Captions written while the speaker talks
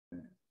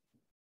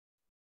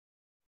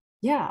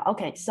Yeah,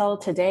 okay. So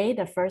today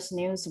the first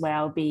news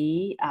will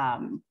be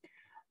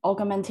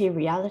augmented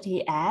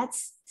reality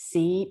ads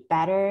see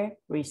better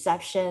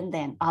reception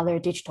than other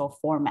digital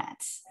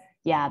formats.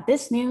 Yeah,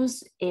 this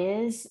news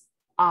is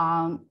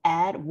on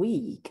Ad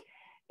Week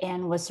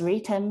and was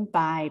written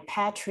by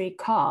Patrick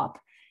Kulp.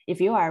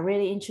 If you are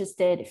really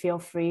interested, feel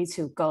free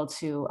to go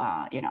to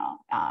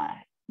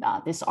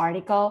this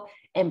article,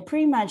 and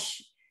pretty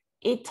much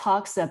it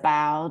talks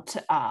about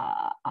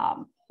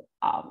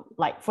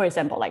like, for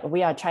example, like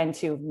we are trying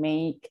to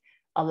make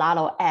a lot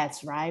of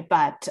ads, right?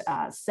 But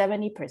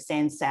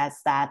 70% says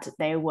that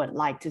they would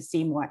like to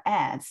see more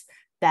ads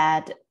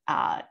that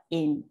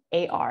in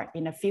AR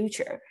in the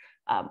future,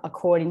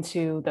 according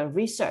to the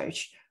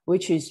research,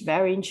 which is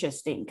very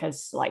interesting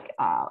because like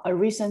a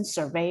recent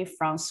survey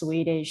from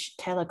Swedish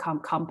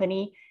telecom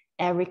company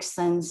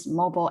Ericsson's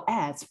mobile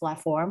ads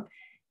platform,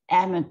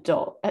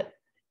 Amedo,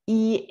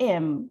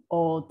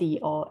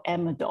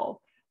 Amedo,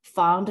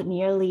 found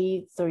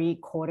nearly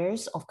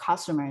 3/4 of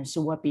customers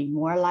would be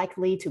more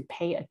likely to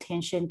pay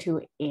attention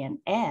to an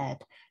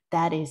ad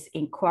that is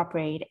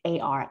incorporate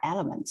AR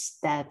elements.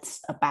 That's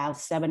about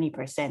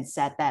 70%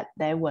 said that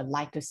they would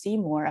like to see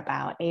more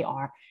about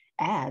AR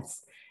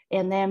ads.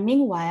 And then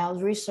meanwhile,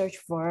 research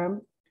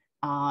firm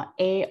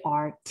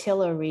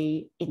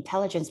Artillery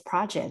Intelligence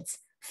Projects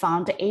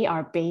found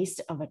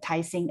AR-based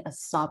advertising a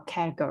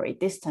subcategory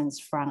distance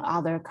from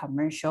other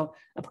commercial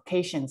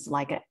applications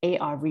like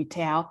AR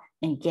retail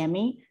and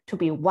gaming to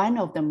be one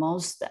of the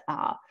most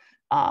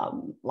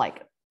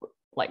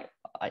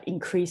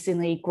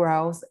increasingly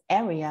growth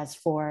areas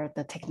for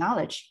the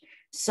technology.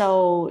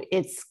 So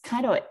it's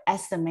kind of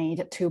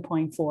estimated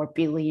 $2.4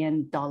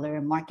 billion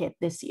market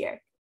this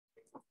year.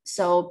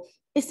 So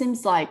it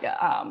seems like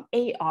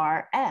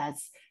AR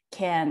ads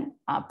can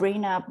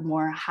bring up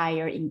more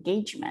higher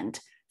engagement.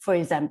 For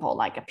example,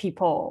 like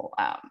people,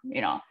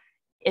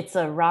 it's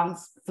around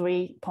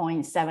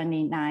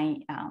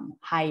 3.79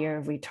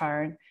 higher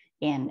return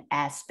in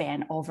ad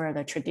spend over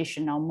the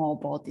traditional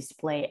mobile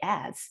display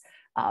ads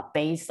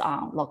based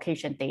on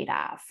location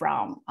data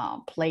from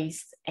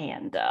Place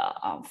and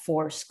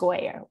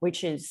Foursquare,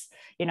 which is,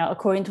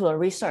 according to the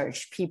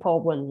research,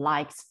 people would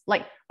like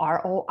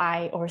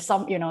ROI or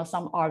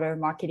some other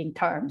marketing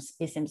terms.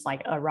 It seems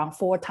like around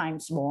 4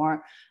 times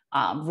more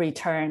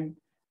return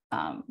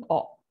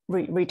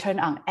return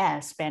on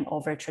ad spend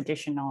over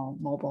traditional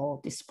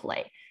mobile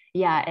display.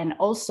 Yeah, and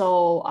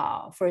also,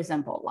 for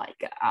example, like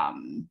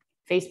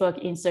Facebook,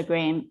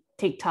 Instagram,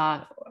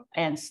 TikTok,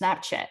 and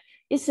Snapchat.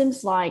 It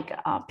seems like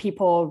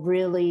people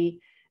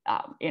really,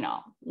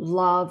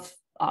 love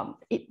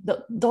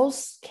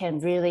those can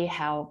really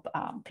help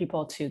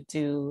people to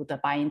do the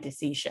buying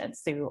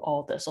decisions through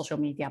all the social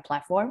media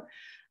platform.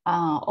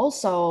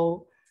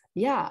 Also,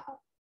 yeah,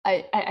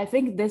 I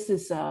think this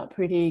is a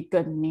pretty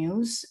good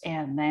news.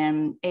 And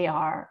then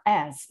AR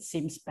ads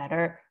seems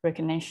better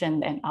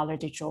recognition than other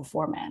digital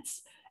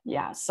formats.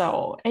 Yeah.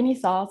 So any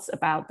thoughts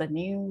about the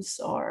news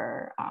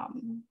or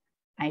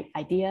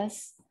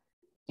ideas?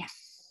 Yeah.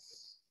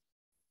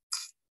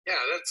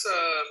 Yeah, that's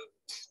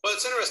well,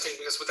 it's interesting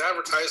because with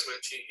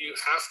advertisements, you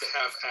have to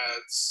have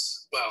ads.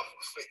 Well,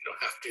 you don't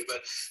have to,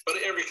 but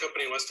every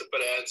company wants to put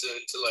ads in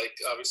to like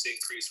obviously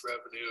increase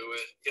revenue,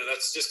 and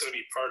that's just going to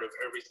be part of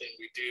everything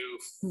we do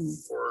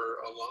for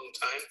a long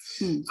time.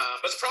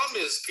 But the problem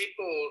is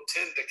people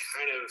tend to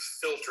kind of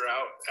filter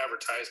out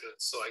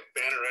advertisements, so like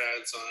banner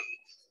ads on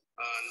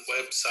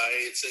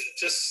websites and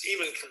just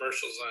even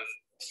commercials on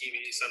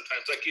TV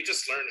sometimes. Like you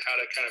just learn how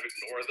to kind of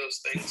ignore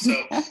those things. So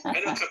I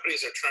know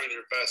companies are trying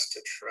their best to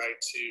try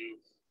to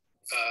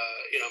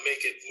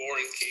make it more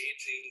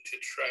engaging, to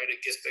try to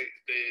get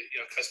the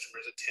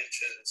customers'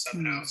 attention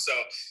somehow. So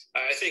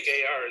I think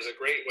AR is a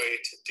great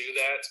way to do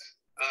that.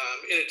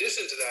 In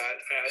addition to that,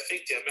 I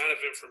think the amount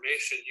of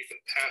information you can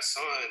pass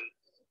on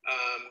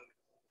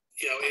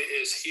it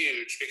is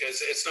huge,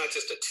 because it's not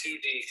just a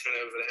 2D kind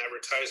of an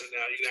advertisement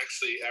now. You can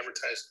actually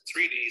advertise in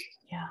 3D.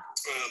 Yeah.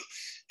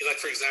 Like,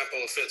 for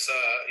example, if it's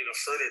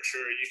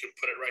furniture, you can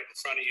put it right in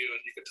front of you and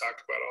you can talk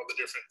about all the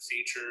different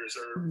features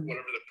or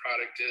whatever the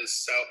product is.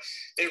 So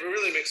it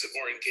really makes it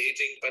more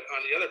engaging. But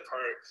on the other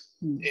part,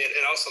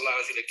 it also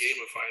allows you to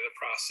gamify the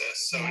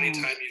process. So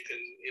anytime you can,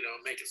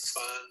 make it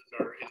fun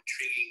or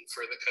intriguing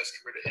for the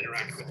customer to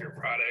interact with your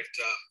product,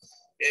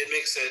 it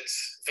makes it,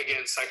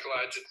 again,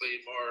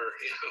 psychologically more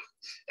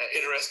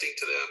interesting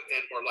to them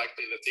and more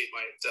likely that they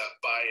might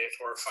buy it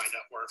or find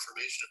out more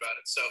information about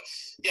it. So,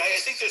 yeah, I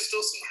think there's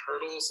still some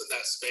hurdles in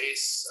that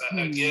space.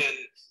 Again,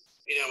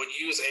 when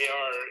you use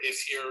AR,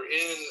 if you're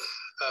in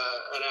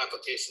an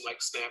application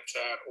like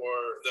Snapchat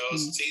or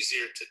those, it's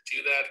easier to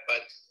do that.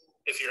 But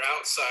if you're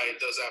outside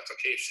those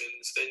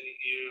applications, then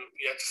you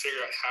have to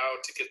figure out how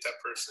to get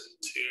that person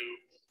to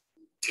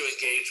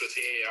engage with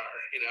the AR.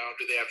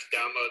 Do they have to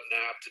download an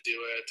app to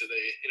do it? Do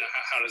they,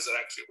 how does it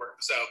actually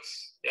work? So,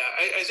 yeah,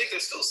 I think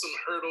there's still some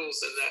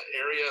hurdles in that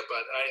area,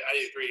 but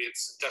I agree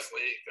it's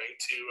definitely going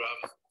to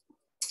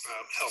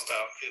help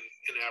out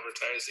in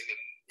advertising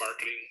and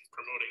marketing,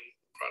 promoting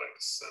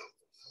products. So.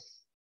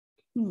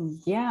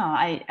 Yeah,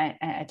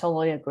 I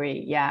totally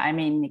agree. Yeah, I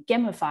mean,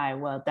 gamify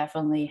will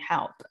definitely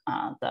help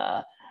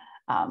the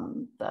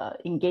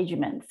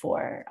engagement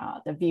for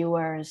the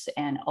viewers,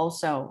 and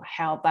also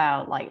help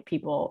out like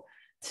people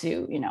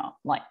to,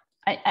 like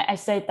I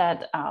say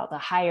that the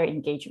higher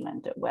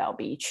engagement will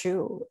be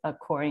true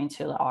according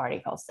to the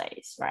article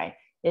says, right?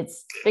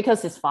 It's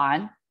because it's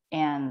fun.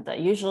 And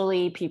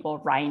usually people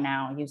right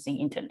now using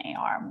internet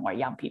are more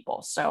young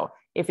people. So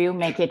if you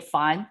make it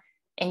fun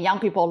and young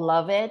people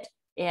love it,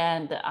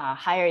 and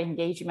higher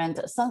engagement,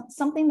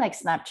 something like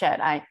Snapchat,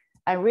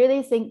 I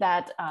really think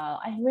that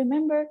I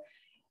remember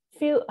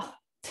few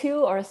 2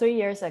 or 3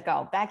 years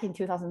ago, back in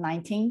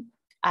 2019,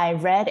 I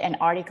read an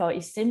article.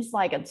 It seems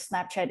like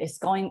Snapchat is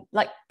going,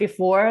 like,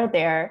 before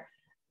their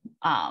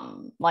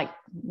like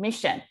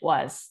mission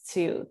was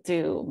to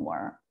do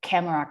more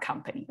camera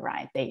company,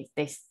 right? They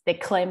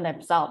claim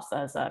themselves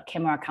as a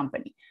camera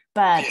company,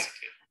 but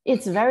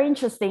it's very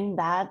interesting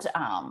that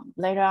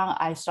later on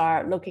I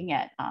start looking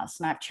at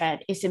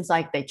Snapchat. It seems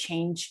like they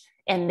change,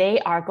 and they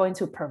are going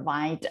to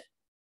provide,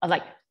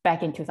 like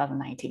back in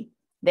 2019,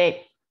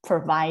 they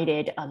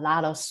provided a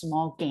lot of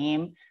small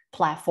game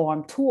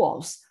platform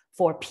tools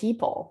for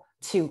people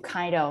to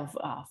kind of,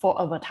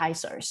 for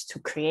advertisers to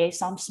create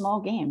some small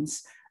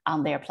games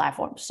on their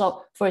platform.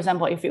 So for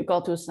example, if you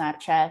go to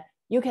Snapchat,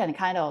 you can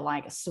kind of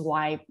like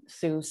swipe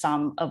through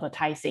some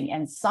advertising,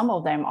 and some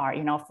of them are,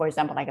 for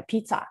example, like a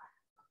pizza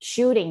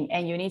shooting,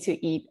 and you need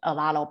to eat a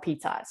lot of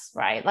pizzas,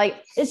 right?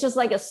 Like it's just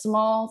like a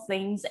small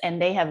things,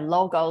 and they have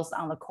logos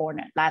on the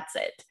corner. That's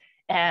it.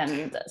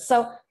 And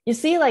so you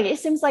see, like it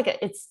seems like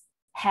it's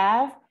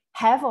half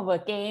of a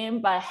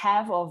game, but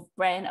half of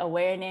brand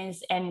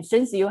awareness. And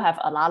since you have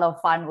a lot of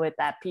fun with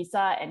that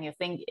pizza and you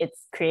think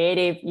it's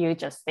creative, you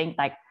just think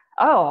like,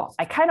 oh,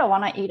 I kind of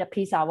want to eat a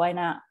pizza. Why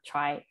not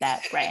try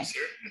that brand?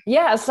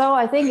 Yeah. So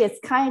I think it's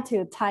kind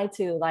of tied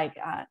to like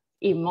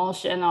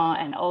emotional,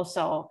 and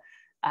also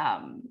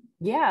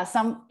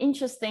some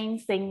interesting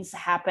things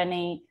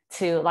happening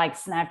to like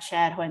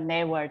Snapchat when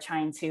they were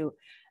trying to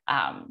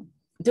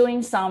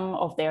doing some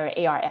of their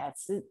AR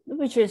ads,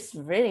 which is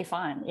really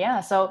fun.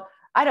 Yeah. So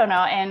I don't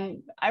know.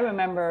 And I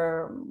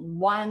remember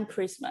one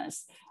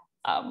Christmas,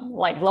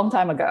 like long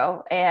time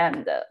ago,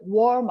 and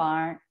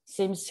Walmart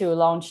seems to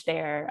launch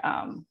their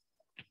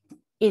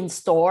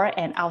in-store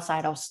and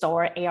outside of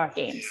store AR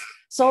games.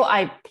 So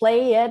I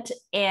play it,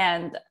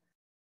 and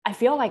I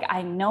feel like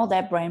I know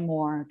that brand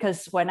more,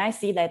 because when I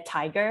see that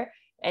tiger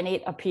and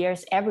it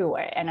appears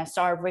everywhere, and I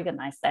start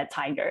recognize that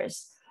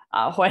tigers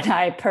when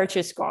I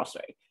purchase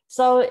grocery.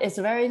 So it's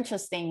very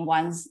interesting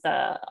once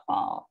the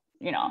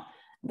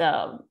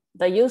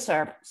the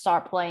user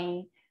start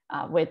playing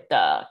with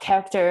the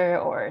character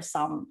or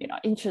some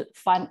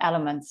fun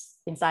elements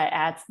inside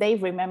ads, they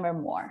remember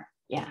more.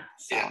 Yeah.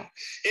 So. Yeah,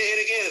 and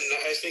again,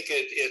 I think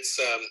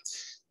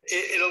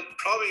it'll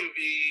probably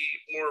be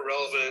more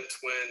relevant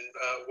when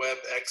web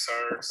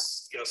XR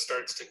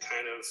starts to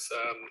kind of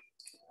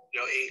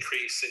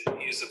increase in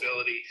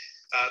usability,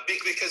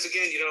 because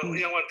again, you don't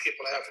want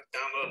people to have to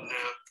download an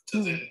app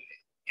to then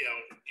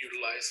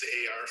utilize the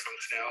AR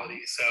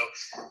functionality. So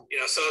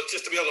so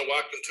just to be able to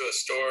walk into a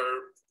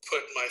store, put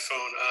my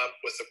phone up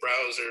with the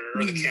browser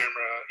or the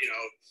camera,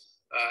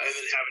 and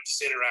then have it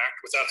just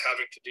interact without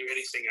having to do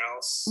anything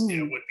else,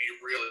 would be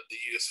really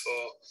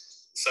useful.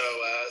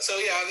 So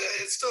yeah,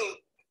 it's still,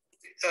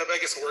 I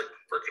guess, a work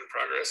in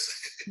progress.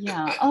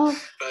 Yeah.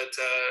 But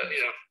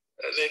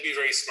they'd be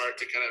very smart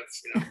to kind of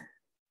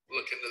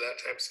look into that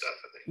type of stuff,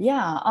 I think.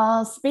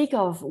 Yeah. Speak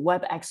of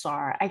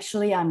WebXR,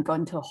 actually, I'm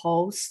going to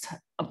host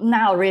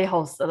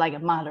like a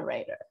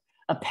moderator,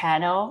 a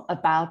panel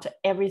about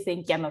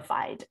everything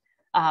gamified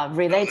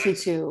related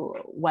to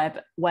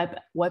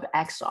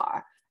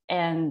WebXR.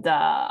 And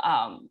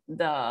I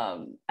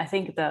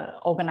think the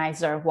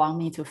organizer want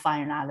me to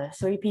find another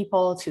 3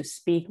 people to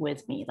speak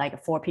with me, like a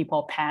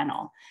 4-people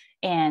panel.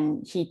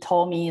 And he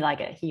told me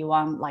like he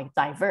want like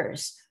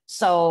diverse.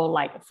 So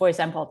like, for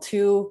example,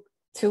 two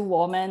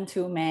women,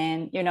 2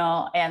 men,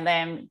 and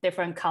then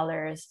different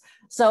colors.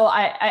 So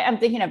I'm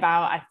thinking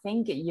about, I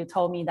think you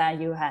told me that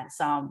you had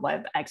some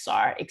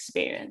WebXR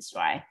experience,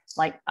 right?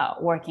 Like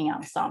working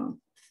on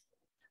some.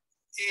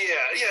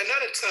 Yeah,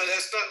 not a ton.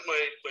 That's not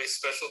my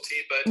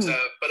specialty,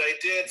 but I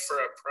did for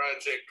a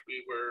project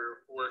we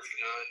were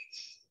working on.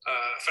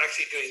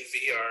 Actually doing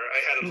VR, I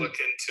had to look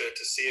into it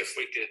to see if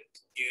we could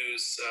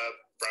use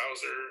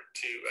browser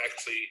to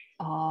actually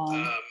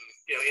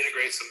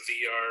integrate some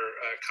VR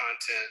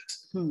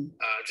content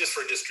just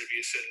for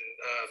distribution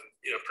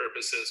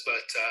purposes.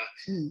 But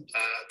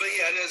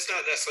yeah, it's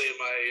not necessarily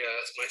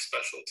my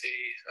specialty.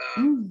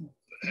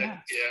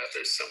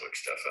 There's so much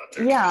stuff out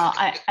there. Yeah,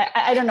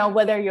 I don't know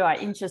whether you are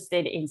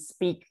interested in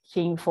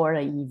speaking for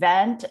the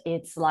event.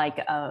 It's like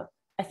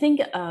I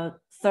think a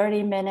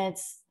 30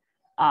 minutes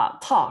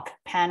talk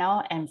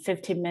panel and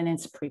 15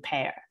 minutes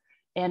prepare,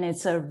 and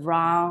it's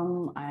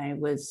around, I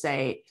would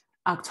say,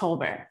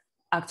 October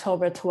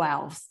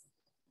 12th,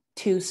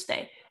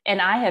 Tuesday.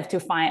 And I have to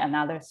find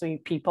another 3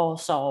 people.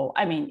 So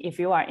I mean, if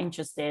you are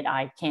interested,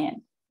 I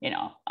can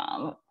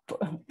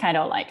kind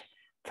of like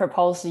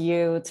propose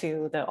you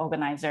to the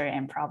organizer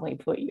and probably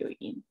put you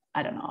in.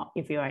 I don't know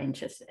if you are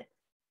interested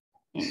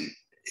in.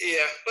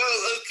 Yeah, well,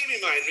 keep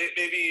in mind,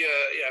 maybe,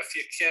 if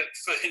you can't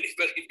find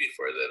anybody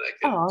before then, I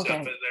can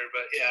jump in there.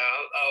 But yeah,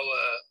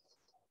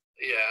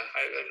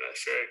 I'm not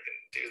sure I can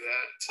do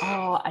that.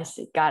 I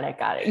see. Got it.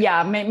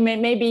 Yeah,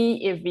 maybe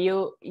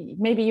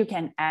you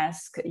can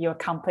ask your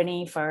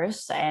company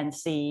first and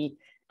see.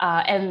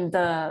 And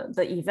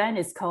the event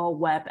is called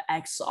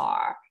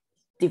WebXR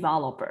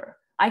Developer.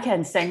 I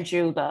can send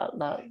you all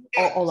the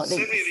links.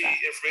 Send me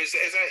the information.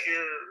 Is that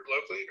here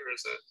locally or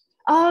is it?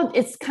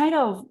 It's kind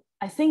of.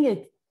 I think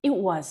it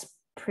was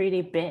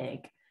pretty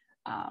big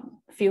a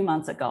few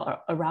months ago,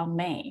 around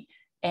May,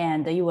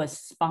 and it was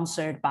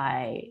sponsored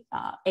by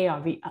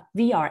VR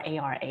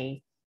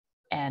ARA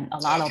and a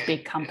lot of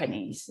big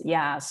companies.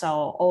 Yeah,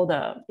 so all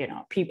the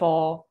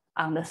people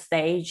on the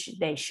stage,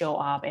 they show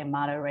up, and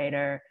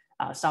moderator,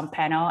 some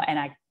panel,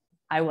 and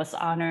I was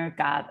honored,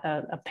 got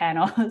a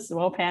panel, a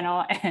small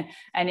panel, and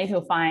I need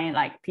to find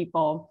like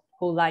people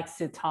who likes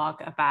to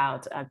talk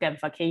about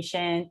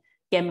gamification,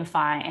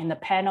 gamify, and the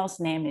panel's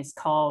name is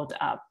called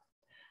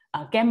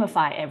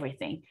Gamify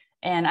Everything.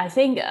 And I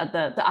think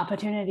the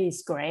opportunity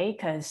is great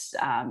because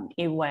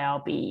it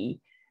will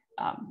be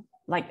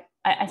like,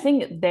 I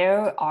think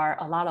there are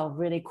a lot of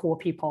really cool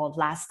people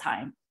last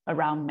time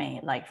around May,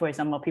 like for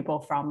example, people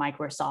from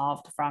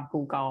Microsoft, from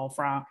Google,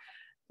 from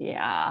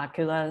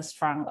Oculus,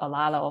 from a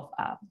lot of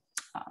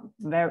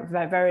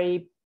very,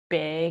 very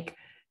big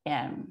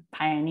and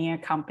pioneer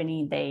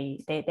company. They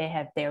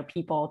have their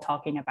people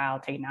talking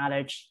about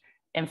technology.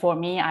 And for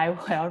me, I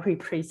will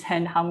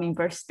represent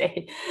Hummingbird's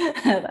Day,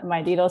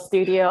 my little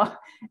studio.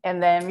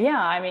 And then,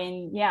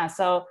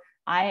 so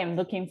I am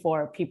looking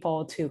for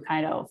people to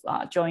kind of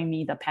join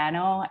me the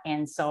panel.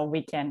 And so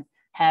we can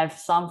have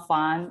some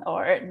fun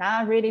or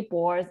not really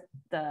bore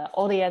the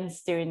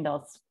audience during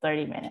those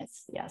 30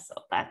 minutes. Yeah, so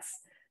that's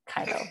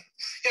kind of.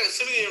 Yeah,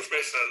 send me the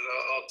information.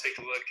 I'll take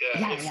a look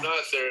at. If not, I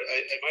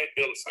might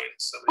be able to find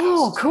somebody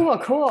else. Oh, cool.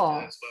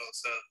 As well.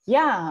 So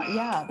yeah,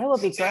 that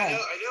would be great. I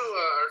know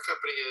our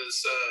company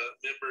is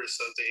members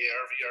of the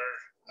ARVR,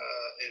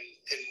 and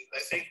I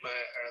think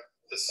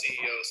the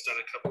CEO has done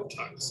a couple of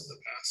talks in the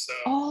past. So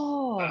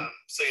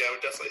I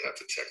would definitely have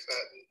to check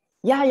that.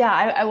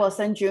 I will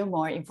send you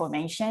more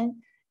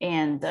information,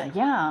 and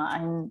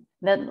I'd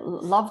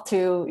love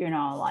to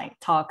like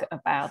talk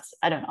about,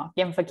 I don't know,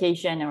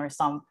 gamification or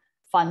some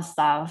fun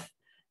stuff,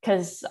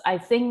 because I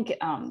think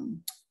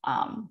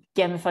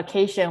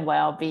gamification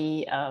will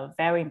be a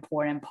very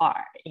important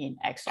part in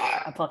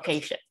XR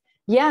application.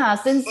 Yeah,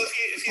 since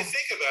if you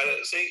think about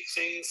it,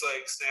 things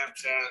like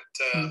Snapchat,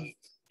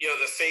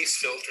 the face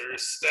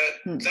filters,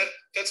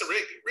 that's a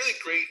really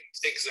great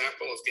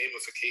example of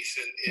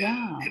gamification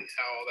in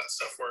how all that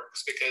stuff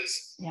works,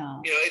 because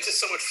it's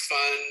just so much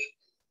fun.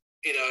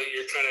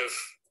 You're kind of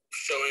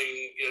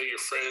showing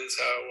your friends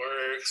how it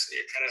works, and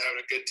you're kind of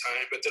having a good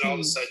time, but then all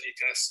of a sudden you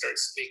kind of start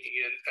sneaking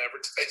in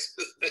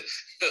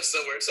advertisements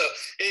somewhere. So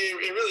it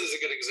really is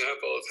a good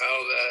example of how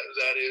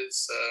that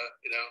is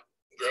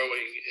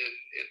growing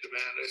in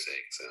demand, I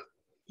think. So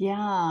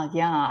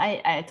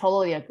I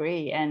totally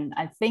agree. And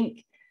I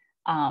think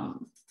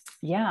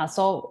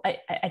so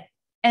I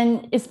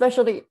and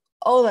especially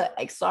all the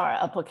XR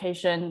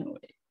application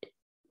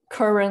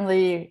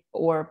currently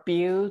or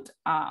built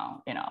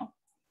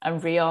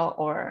Unreal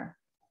or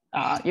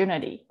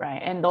Unity,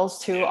 right? And those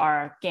two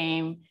are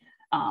game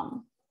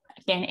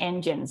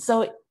engines.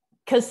 So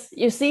because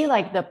you see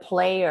like the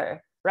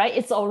player, right?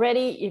 It's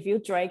already, if you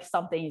drag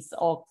something, it's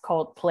all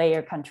called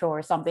player control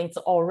or something. It's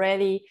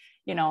already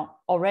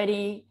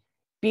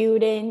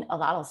building a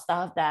lot of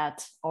stuff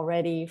that's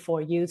already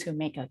for you to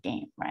make a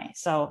game, right?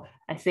 So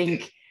I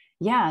think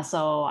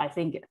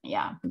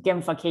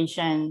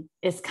gamification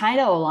is kind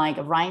of like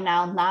right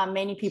now, not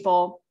many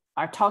people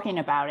are talking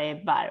about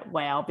it, but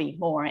will be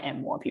more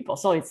and more people.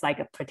 So it's like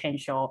a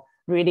potential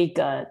really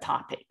good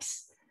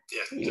topics.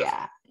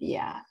 Yeah.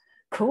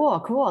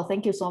 Cool.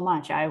 Thank you so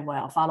much. I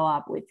will follow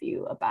up with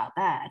you about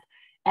that.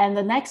 And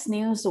the next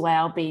news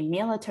will be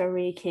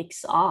military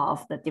kicks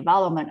off the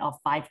development of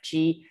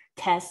 5G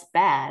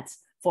testbeds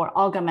for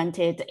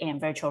augmented and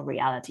virtual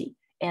reality.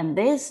 And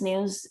this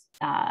news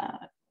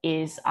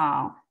is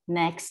on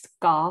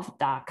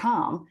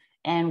nextgov.com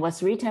and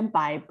was written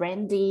by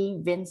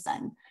Brandi,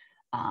 Vincent.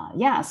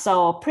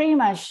 So pretty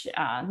much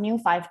new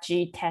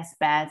 5G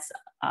testbeds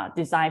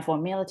designed for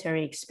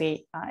military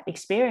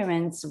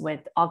experiments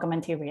with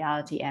augmented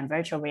reality and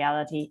virtual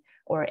reality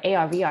or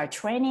AR/VR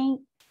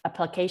training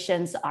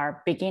applications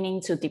are beginning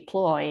to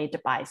deploy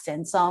by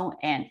Samsung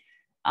and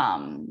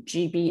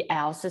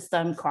GBL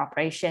System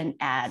Corporation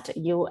at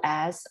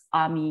US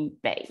Army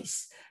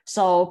base.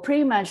 So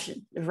pretty much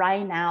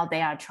right now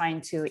they are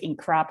trying to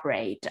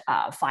incorporate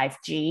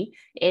 5G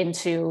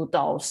into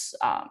those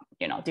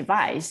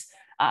device,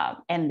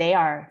 and they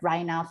are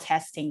right now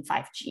testing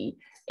 5G.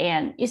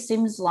 And it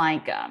seems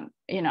like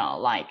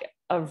like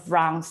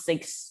around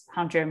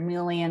 $600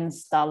 million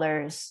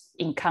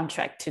in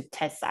contract to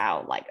test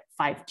out like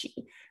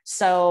 5G.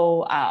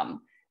 So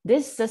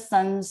This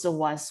systems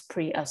was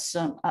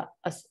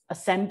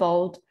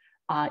assembled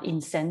in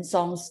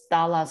Samsung's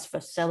Dallas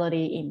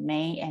facility in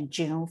May and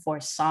June for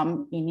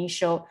some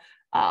initial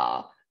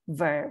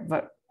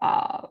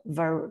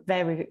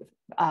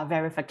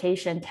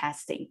verification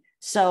testing.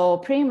 So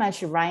pretty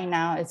much right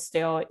now it's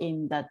still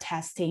in the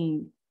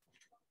testing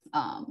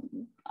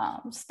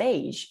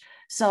stage.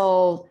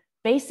 So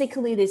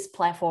basically this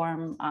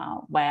platform,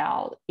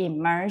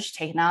 emerged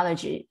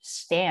technology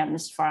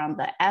stems from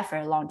the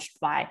effort launched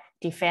by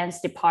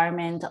Defense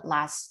Department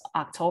last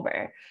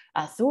October.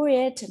 Through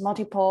it,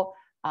 multiple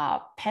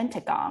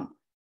Pentagon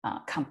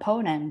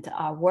components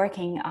are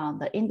working on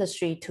the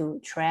industry to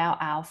trial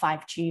out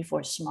 5G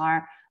for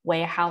smart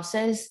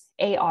warehouses,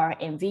 AR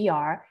and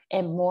VR,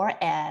 and more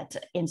at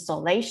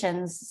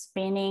installations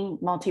spanning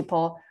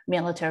multiple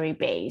military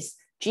bases.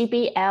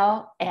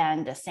 GBL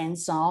and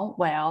Samsung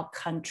were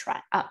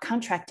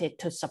contracted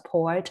to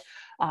support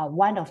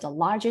one of the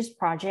largest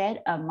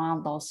projects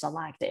among those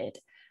selected.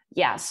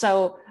 Yeah,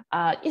 so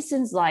it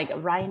seems like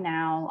right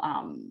now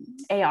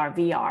AR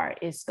VR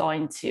is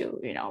going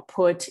to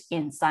put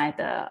inside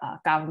the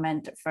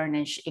government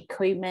furnished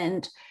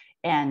equipment,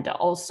 and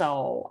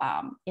also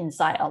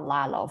inside a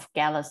lot of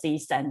Galaxy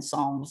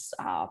Samsung's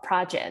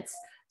projects.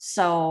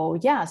 So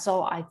yeah,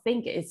 so I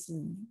think it's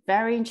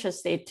very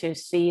interesting to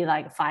see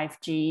like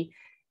 5G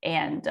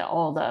and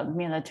all the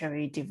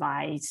military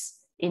device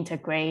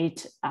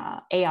integrate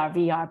AR,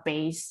 VR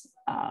based,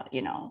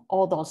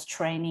 all those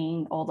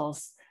training, all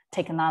those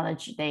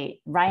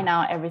technology. Right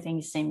now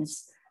everything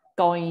seems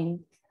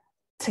going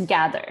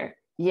together.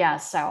 Yeah.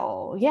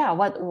 So yeah,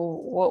 what's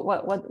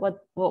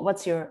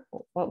your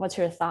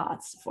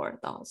thoughts for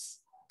those?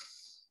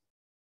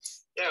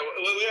 Yeah,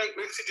 well, we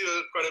actually do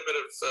quite a bit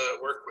of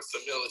work with the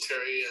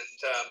military, and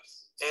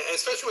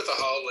especially with the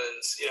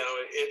HoloLens.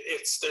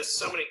 There's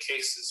so many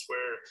cases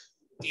where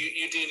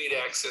you do need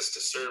access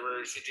to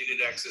servers, you do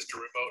need access to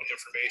remote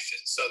information.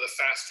 So the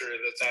faster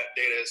that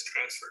data is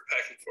transferred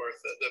back and forth,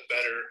 the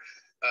better.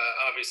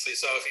 Obviously,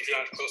 so if you're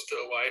not close to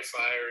a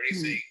Wi-Fi or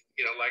anything,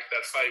 like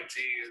that, 5G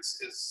is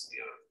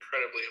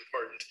incredibly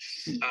important.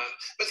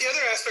 But the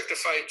other aspect of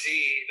 5G,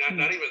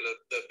 not even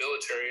the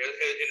military,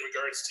 in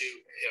regards to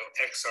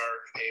XR,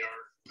 AR,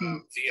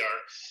 VR,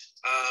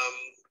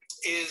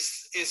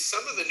 is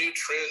some of the new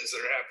trends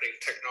that are happening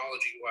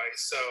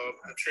technology-wise. So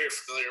I'm sure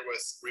you're familiar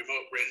with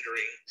remote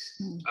rendering,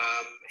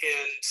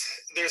 and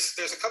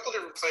there's a couple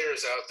different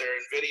players out there.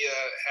 NVIDIA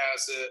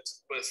has it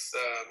with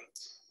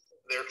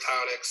their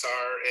Cloud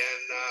XR,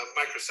 and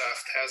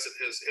Microsoft has it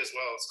as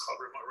well. It's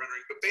called remote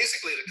rendering. But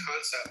basically the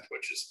concept,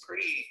 which is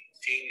pretty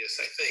genius,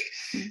 I think,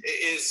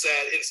 is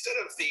that instead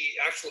of the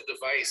actual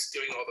device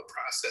doing all the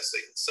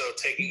processing, so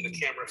taking the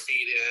camera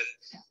feed in,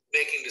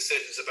 making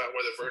decisions about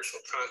where the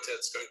virtual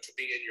content's going to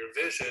be in your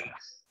vision,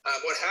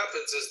 what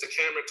happens is the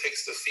camera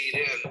takes the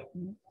feed in,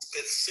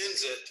 it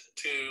sends it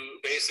to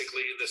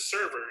basically the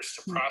servers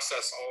to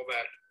process all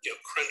that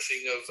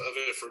crunching of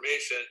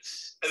information,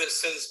 and then it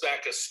sends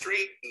back a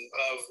stream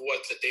of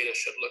what the data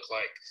should look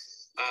like.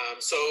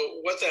 So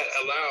what that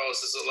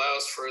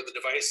allows for the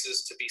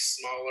devices to be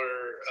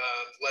smaller,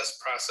 less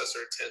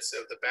processor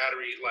intensive. The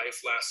battery life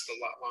lasts a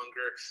lot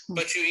longer,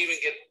 but you even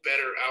get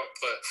better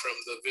output from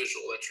the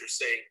visual that you're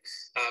seeing,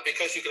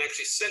 because you can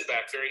actually send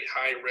back very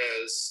high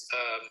res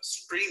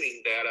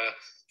streaming data,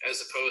 as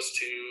opposed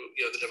to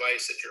the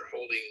device that you're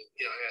holding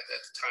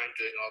at the time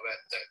doing all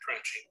that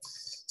crunching.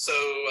 So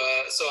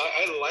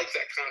I like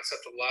that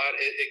concept a lot.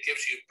 It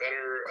gives you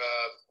better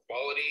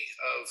quality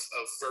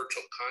of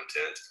virtual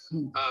content,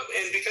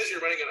 and because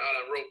you're running it on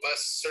a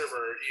robust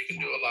server, you can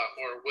do a lot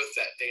more with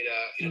that data,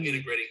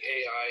 integrating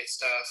AI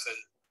stuff and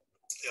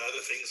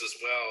other things as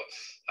well.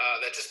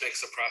 That just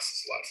makes the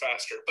process a lot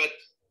faster. But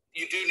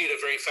you do need a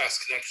very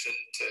fast connection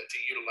to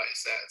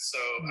utilize that. So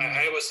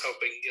I was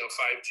hoping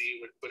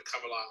 5G would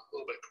come along a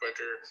little bit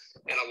quicker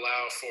and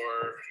allow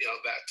for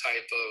that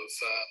type of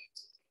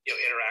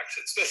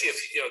interaction, especially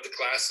if the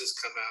glasses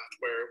come out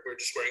where we're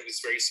just wearing these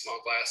very small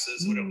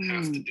glasses. We don't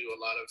have to do a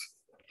lot of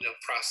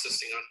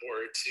processing on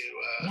board to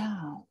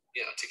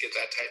to get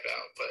that type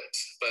out.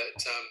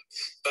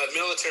 But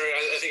military,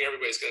 I think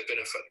everybody's going to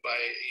benefit by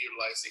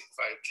utilizing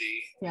 5G.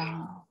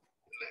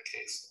 In that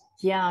case.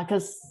 Yeah,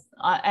 because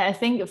I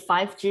think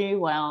 5G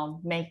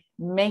will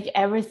make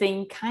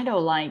everything kind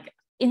of like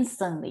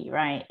instantly,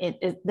 right?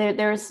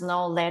 There's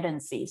no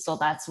latency, so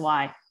that's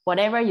why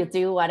whatever you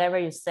do, whatever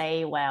you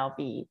say will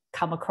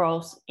come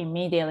across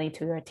immediately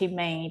to your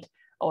teammate,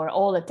 or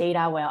all the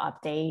data will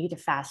update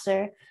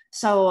faster.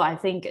 So I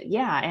think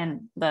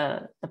and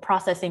the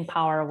processing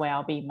power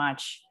will be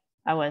much,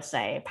 I would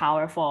say,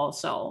 powerful.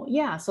 So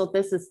so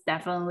this is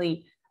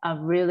definitely a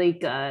really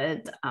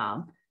good.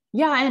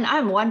 And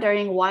I'm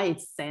wondering why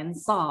it's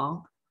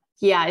Samsung.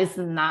 It's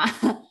not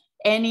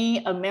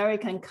any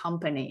American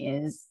company,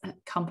 is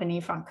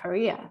company from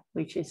Korea,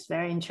 which is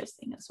very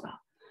interesting as well.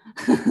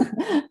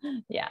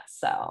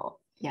 So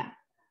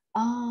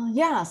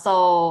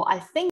I think